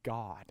that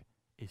God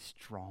is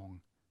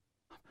strong.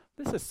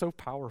 This is so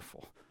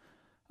powerful.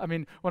 I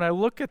mean, when I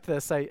look at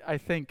this, I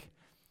think,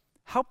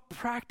 how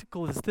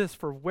practical is this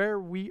for where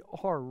we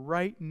are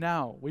right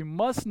now? We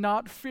must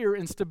not fear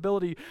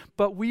instability,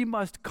 but we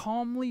must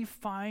calmly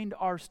find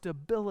our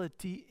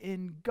stability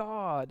in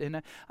God.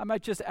 And I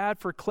might just add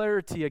for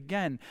clarity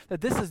again, that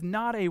this is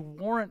not a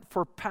warrant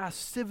for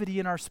passivity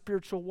in our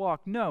spiritual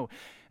walk. No.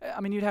 I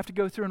mean, you'd have to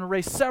go through and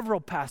erase several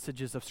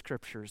passages of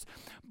scriptures.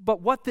 But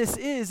what this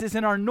is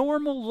in our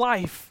normal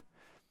life,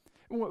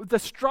 the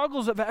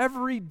struggles of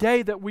every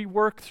day that we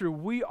work through,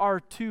 we are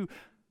to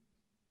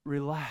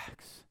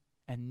relax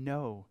and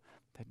know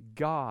that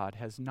God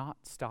has not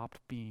stopped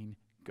being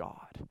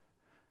God.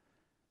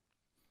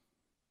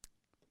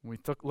 When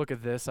we look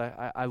at this,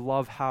 I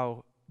love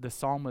how the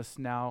psalmists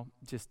now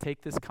just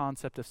take this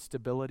concept of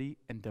stability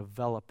and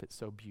develop it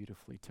so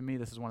beautifully. To me,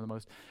 this is one of the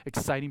most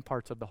exciting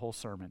parts of the whole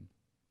sermon.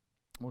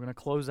 We're going to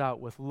close out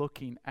with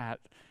looking at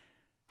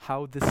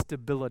how this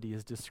stability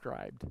is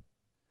described,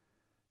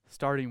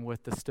 starting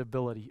with the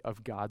stability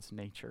of God's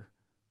nature.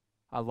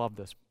 I love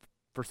this.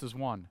 Verses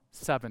 1,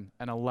 7,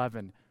 and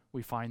 11,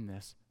 we find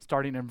this.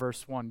 Starting in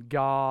verse 1,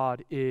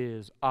 God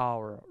is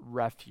our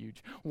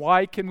refuge.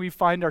 Why can we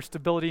find our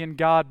stability in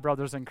God,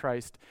 brothers in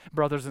Christ,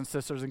 brothers and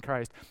sisters in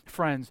Christ?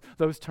 Friends,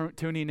 those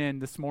tuning in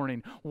this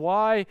morning,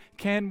 why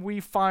can we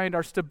find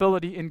our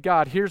stability in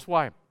God? Here's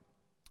why.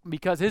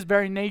 Because his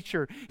very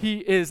nature, he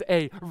is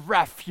a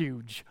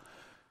refuge.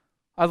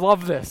 I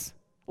love this.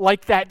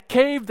 Like that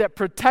cave that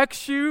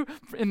protects you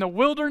in the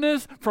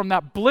wilderness from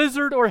that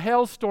blizzard or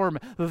hailstorm,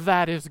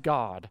 that is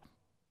God.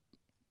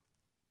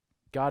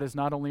 God is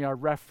not only our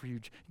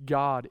refuge,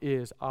 God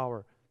is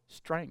our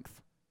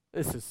strength.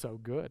 This is so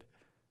good.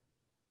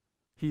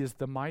 He is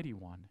the mighty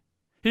one.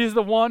 He is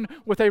the one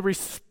with a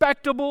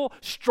respectable,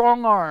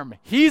 strong arm.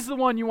 He's the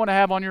one you want to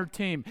have on your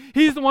team.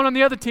 He's the one on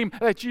the other team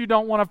that you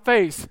don't want to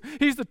face.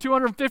 He's the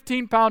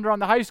 215-pounder on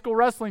the high school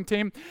wrestling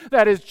team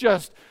that is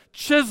just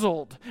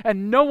chiseled,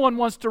 and no one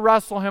wants to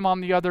wrestle him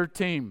on the other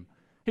team.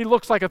 He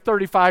looks like a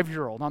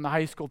 35-year-old on the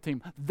high school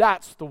team.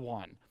 That's the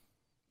one,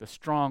 the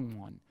strong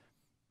one.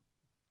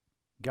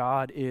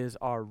 God is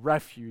our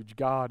refuge.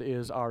 God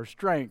is our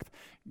strength.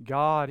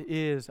 God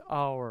is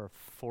our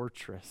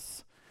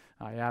fortress.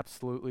 I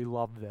absolutely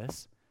love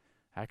this.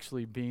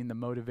 Actually being the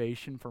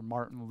motivation for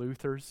Martin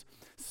Luther's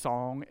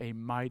song, A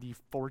Mighty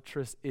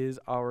Fortress is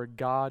Our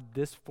God.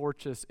 This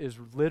fortress is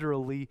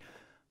literally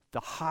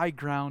the high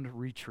ground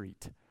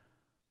retreat.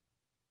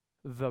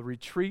 The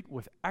retreat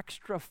with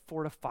extra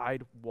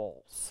fortified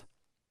walls.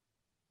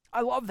 I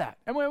love that.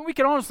 And we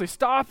can honestly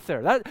stop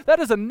there. That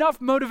is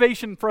enough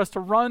motivation for us to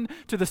run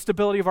to the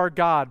stability of our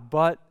God.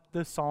 But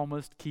the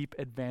psalmists keep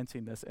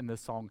advancing this in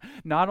this song.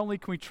 Not only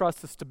can we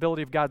trust the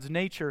stability of God's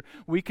nature,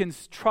 we can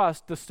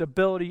trust the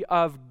stability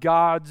of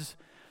God's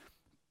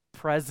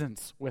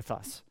presence with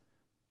us.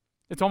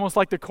 It's almost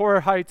like the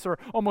Korahites are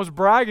almost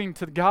bragging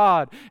to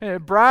God,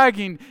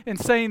 bragging and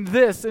saying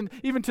this, and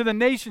even to the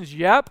nations,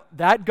 yep,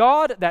 that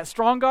God, that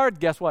strong God,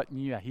 guess what?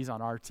 Yeah, he's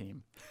on our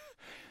team.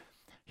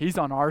 He's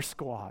on our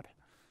squad.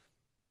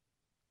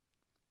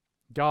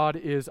 God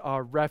is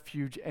our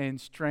refuge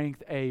and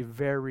strength, a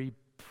very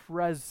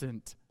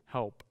present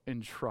help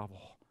in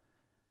trouble.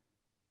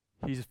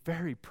 He's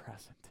very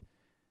present.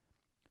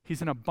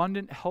 He's an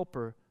abundant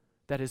helper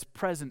that is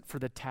present for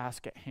the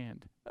task at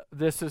hand.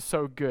 This is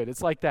so good.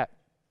 It's like that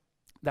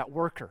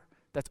worker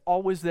that's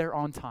always there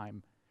on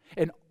time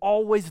and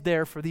always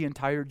there for the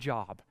entire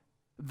job.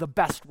 The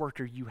best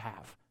worker you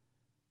have.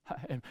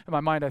 In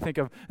my mind, I think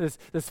of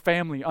this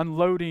family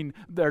unloading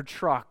their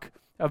truck,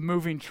 a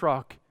moving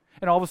truck,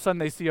 and all of a sudden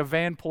they see a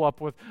van pull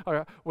up with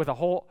a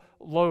whole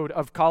load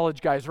of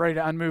college guys ready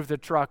to unmove the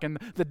truck, and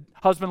the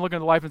husband looking at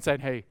the wife and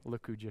saying, hey,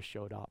 look who just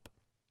showed up.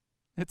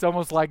 It's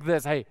almost like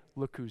this, hey,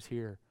 look who's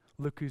here.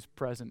 Look who's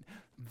present.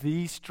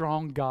 The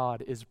strong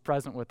God is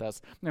present with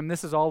us. And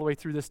this is all the way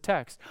through this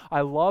text.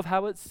 I love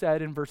how it's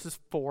said in verses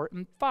 4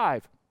 and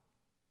 5.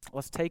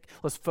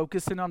 Let's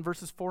focus in on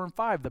verses 4 and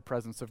 5, the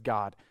presence of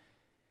God.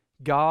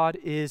 God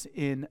is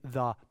in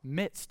the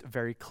midst,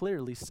 very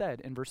clearly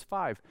said in verse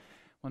 5.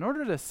 In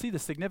order to see the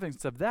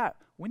significance of that,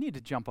 we need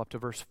to jump up to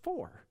verse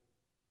 4.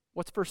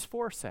 What's verse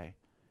 4 say?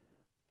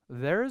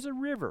 There is a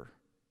river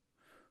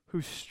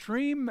whose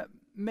streams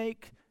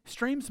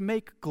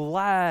make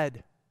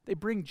glad. They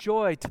bring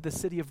joy to the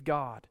city of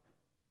God,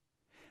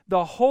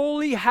 the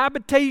holy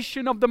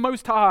habitation of the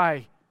Most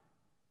High.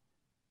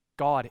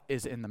 God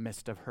is in the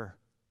midst of her.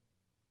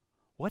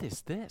 What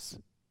is this?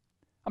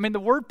 I mean, the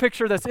word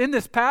picture that's in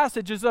this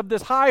passage is of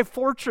this high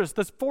fortress,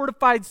 this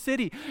fortified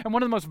city. And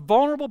one of the most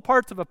vulnerable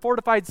parts of a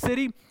fortified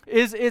city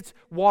is its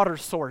water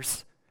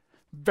source.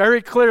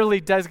 Very clearly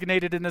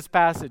designated in this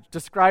passage,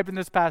 described in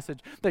this passage,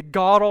 that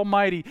God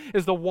Almighty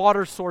is the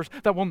water source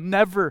that will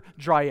never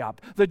dry up,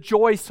 the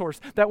joy source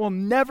that will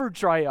never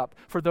dry up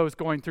for those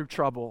going through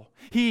trouble.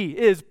 He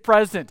is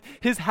present.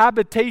 His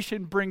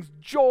habitation brings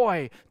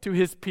joy to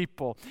his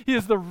people. He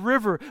is the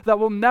river that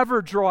will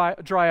never dry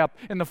up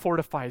in the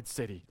fortified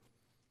city.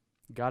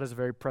 God is a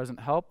very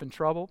present help in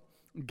trouble.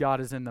 God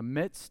is in the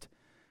midst.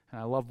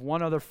 And I love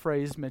one other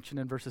phrase mentioned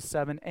in verses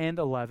 7 and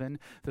 11,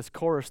 this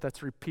chorus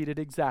that's repeated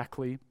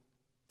exactly.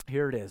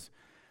 Here it is.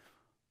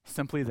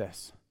 Simply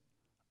this: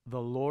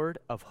 the Lord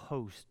of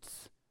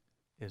hosts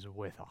is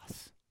with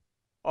us.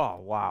 Oh,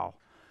 wow.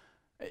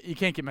 You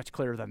can't get much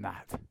clearer than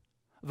that.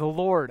 The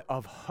Lord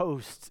of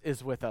hosts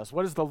is with us.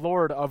 What is the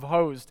Lord of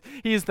hosts?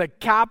 He is the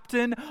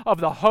captain of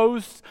the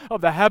hosts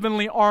of the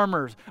heavenly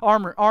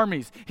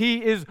armies.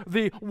 He is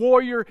the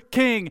warrior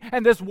king.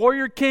 And this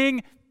warrior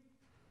king,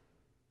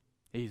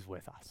 he's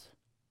with us.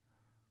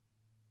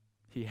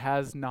 He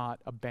has not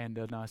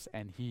abandoned us,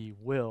 and he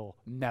will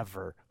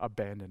never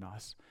abandon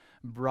us.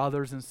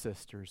 Brothers and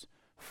sisters,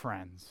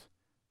 friends,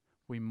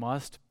 we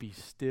must be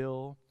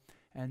still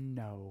and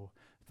know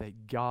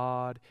that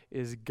God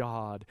is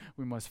God.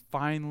 We must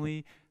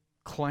finally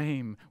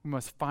claim, we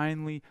must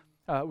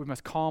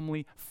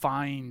calmly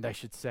find,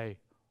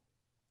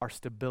 our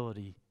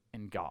stability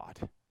in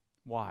God.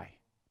 Why?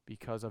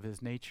 Because of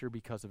his nature,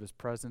 because of his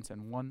presence.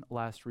 And one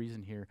last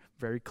reason here,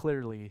 very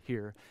clearly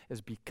here,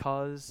 is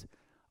because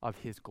of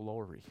his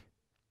glory.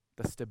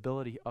 The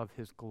stability of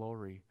his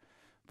glory.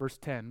 Verse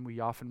 10, we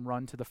often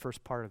run to the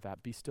first part of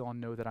that. Be still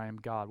and know that I am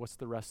God. What's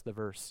the rest of the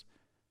verse?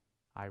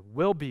 I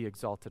will be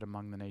exalted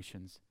among the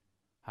nations.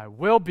 I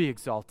will be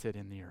exalted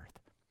in the earth.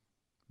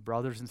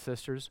 Brothers and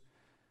sisters,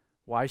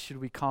 why should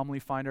we calmly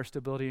find our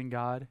stability in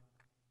God?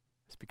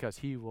 It's because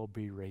he will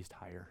be raised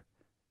higher.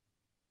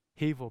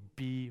 He will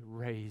be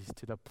raised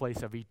to the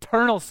place of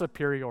eternal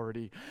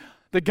superiority.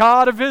 The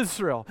God of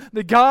Israel,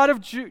 the God of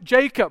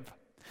Jacob,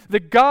 the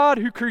God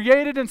who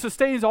created and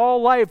sustains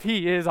all life,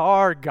 he is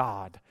our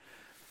God.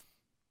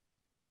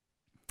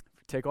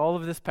 Take all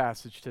of this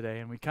passage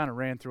today, and we kind of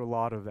ran through a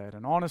lot of that.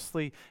 And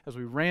honestly, as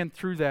we ran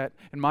through that,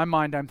 in my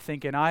mind, I'm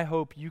thinking, I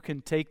hope you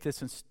can take this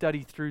and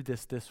study through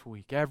this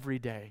week, every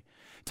day.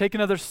 Take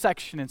another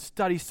section and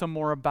study some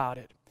more about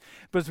it.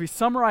 But as we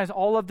summarize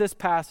all of this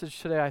passage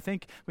today, I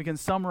think we can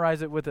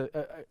summarize it with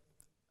a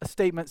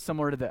statement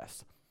similar to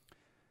this.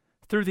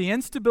 Through the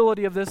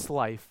instability of this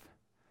life,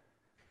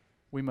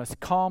 we must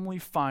calmly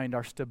find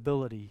our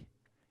stability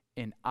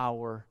in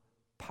our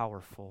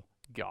powerful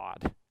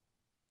God.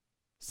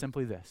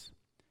 Simply this: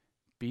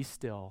 be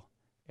still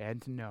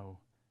and know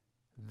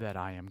that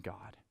I am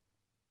God.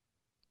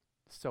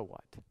 So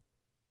what?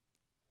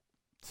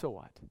 So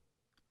what?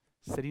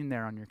 Sitting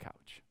there on your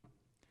couch.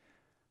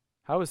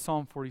 How is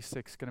Psalm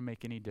 46 going to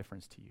make any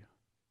difference to you?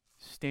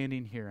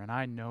 Standing here, and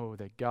I know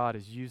that God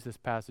has used this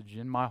passage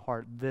in my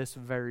heart this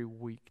very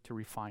week to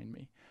refine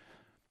me.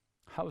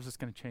 How is this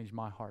going to change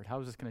my heart? How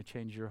is this going to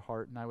change your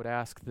heart? And I would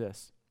ask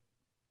this: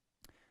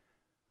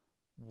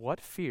 what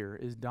fear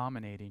is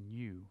dominating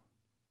you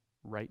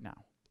right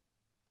now?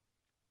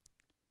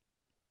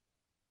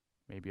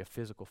 Maybe a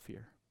physical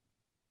fear.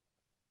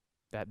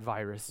 That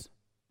virus,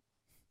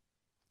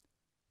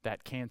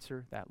 that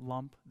cancer, that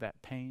lump,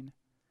 that pain.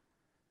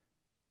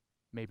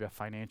 Maybe a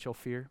financial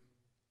fear,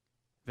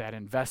 that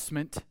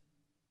investment,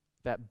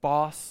 that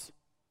boss,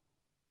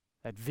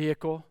 that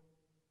vehicle.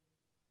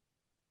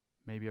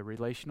 Maybe a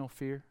relational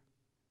fear,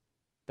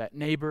 that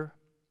neighbor,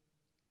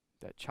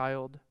 that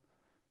child,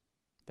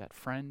 that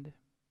friend.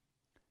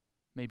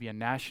 Maybe a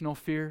national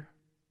fear,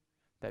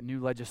 that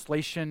new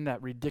legislation,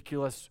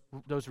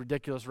 those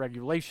ridiculous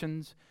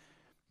regulations,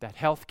 that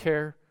health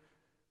care,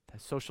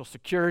 that Social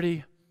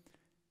Security.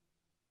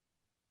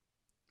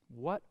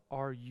 What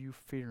are you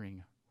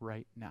fearing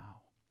right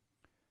now?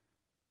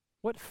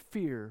 What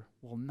fear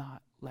will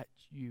not let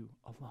you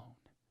alone?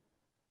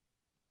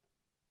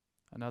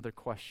 Another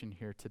question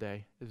here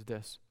today is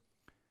this: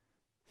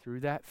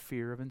 through that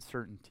fear of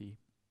uncertainty,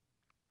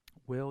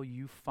 will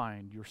you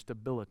find your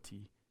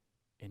stability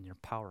in your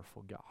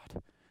powerful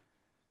God?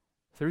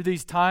 Through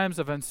these times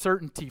of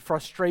uncertainty,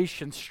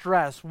 frustration,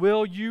 stress,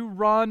 will you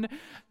run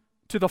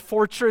to the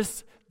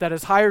fortress that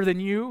is higher than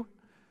you?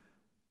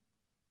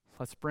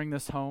 Let's bring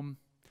this home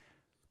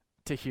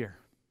to here.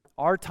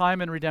 our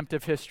time in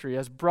redemptive history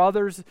as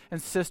brothers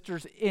and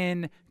sisters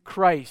in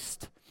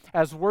Christ,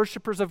 as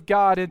worshipers of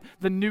God in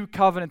the new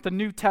covenant, the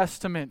New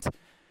Testament,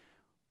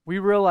 we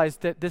realize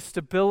that this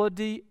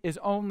stability is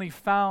only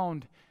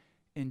found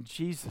in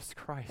Jesus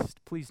Christ.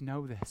 Please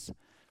know this.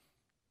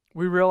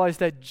 We realize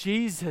that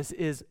Jesus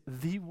is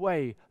the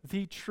way,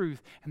 the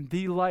truth, and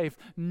the life.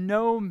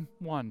 No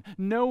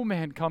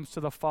man comes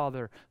to the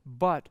Father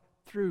but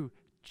through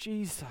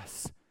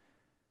Jesus.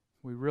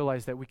 We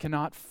realize that we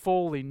cannot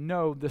fully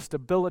know the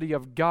stability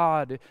of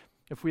God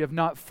if we have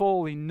not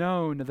fully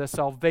known the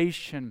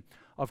salvation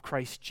of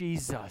Christ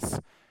Jesus.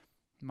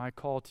 My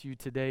call to you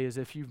today is,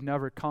 if you've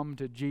never come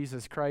to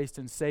Jesus Christ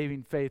in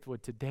saving faith,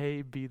 would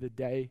today be the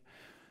day?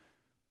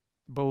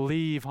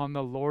 Believe on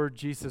the Lord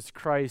Jesus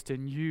Christ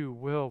and you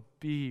will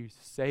be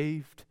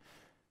saved.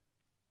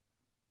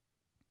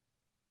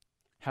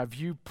 Have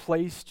you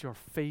placed your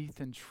faith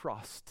and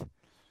trust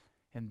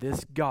in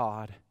this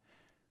God,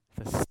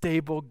 the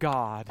stable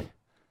God,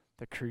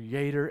 the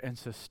creator and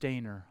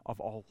sustainer of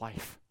all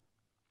life?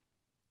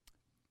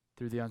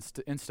 Through the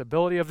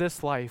instability of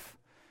this life,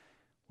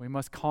 we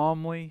must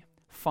calmly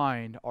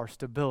find our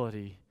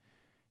stability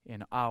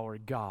in our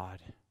God.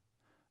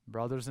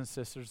 Brothers and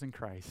sisters in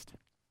Christ,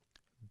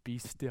 be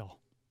still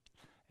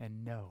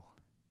and know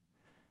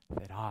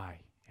that I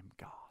am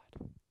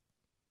God.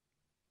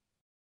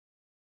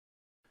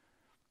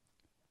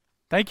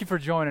 Thank you for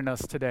joining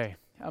us today.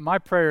 My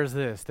prayer is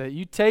this, that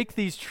you take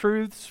these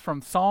truths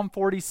from Psalm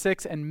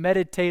 46 and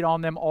meditate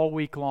on them all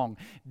week long.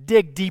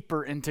 Dig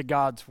deeper into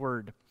God's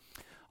Word.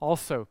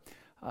 Also,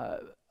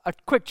 a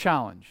quick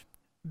challenge.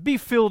 Be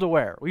field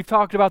aware. We've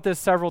talked about this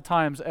several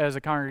times as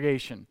a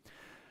congregation.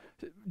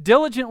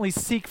 Diligently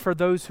seek for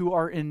those who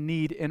are in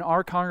need in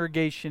our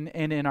congregation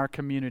and in our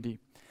community.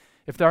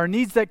 If there are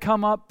needs that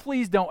come up,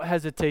 please don't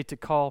hesitate to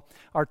call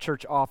our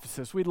church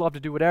offices. We'd love to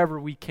do whatever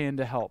we can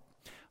to help.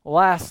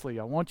 Lastly,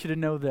 I want you to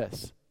know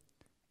this.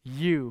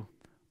 You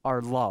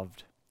are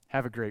loved.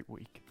 Have a great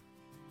week.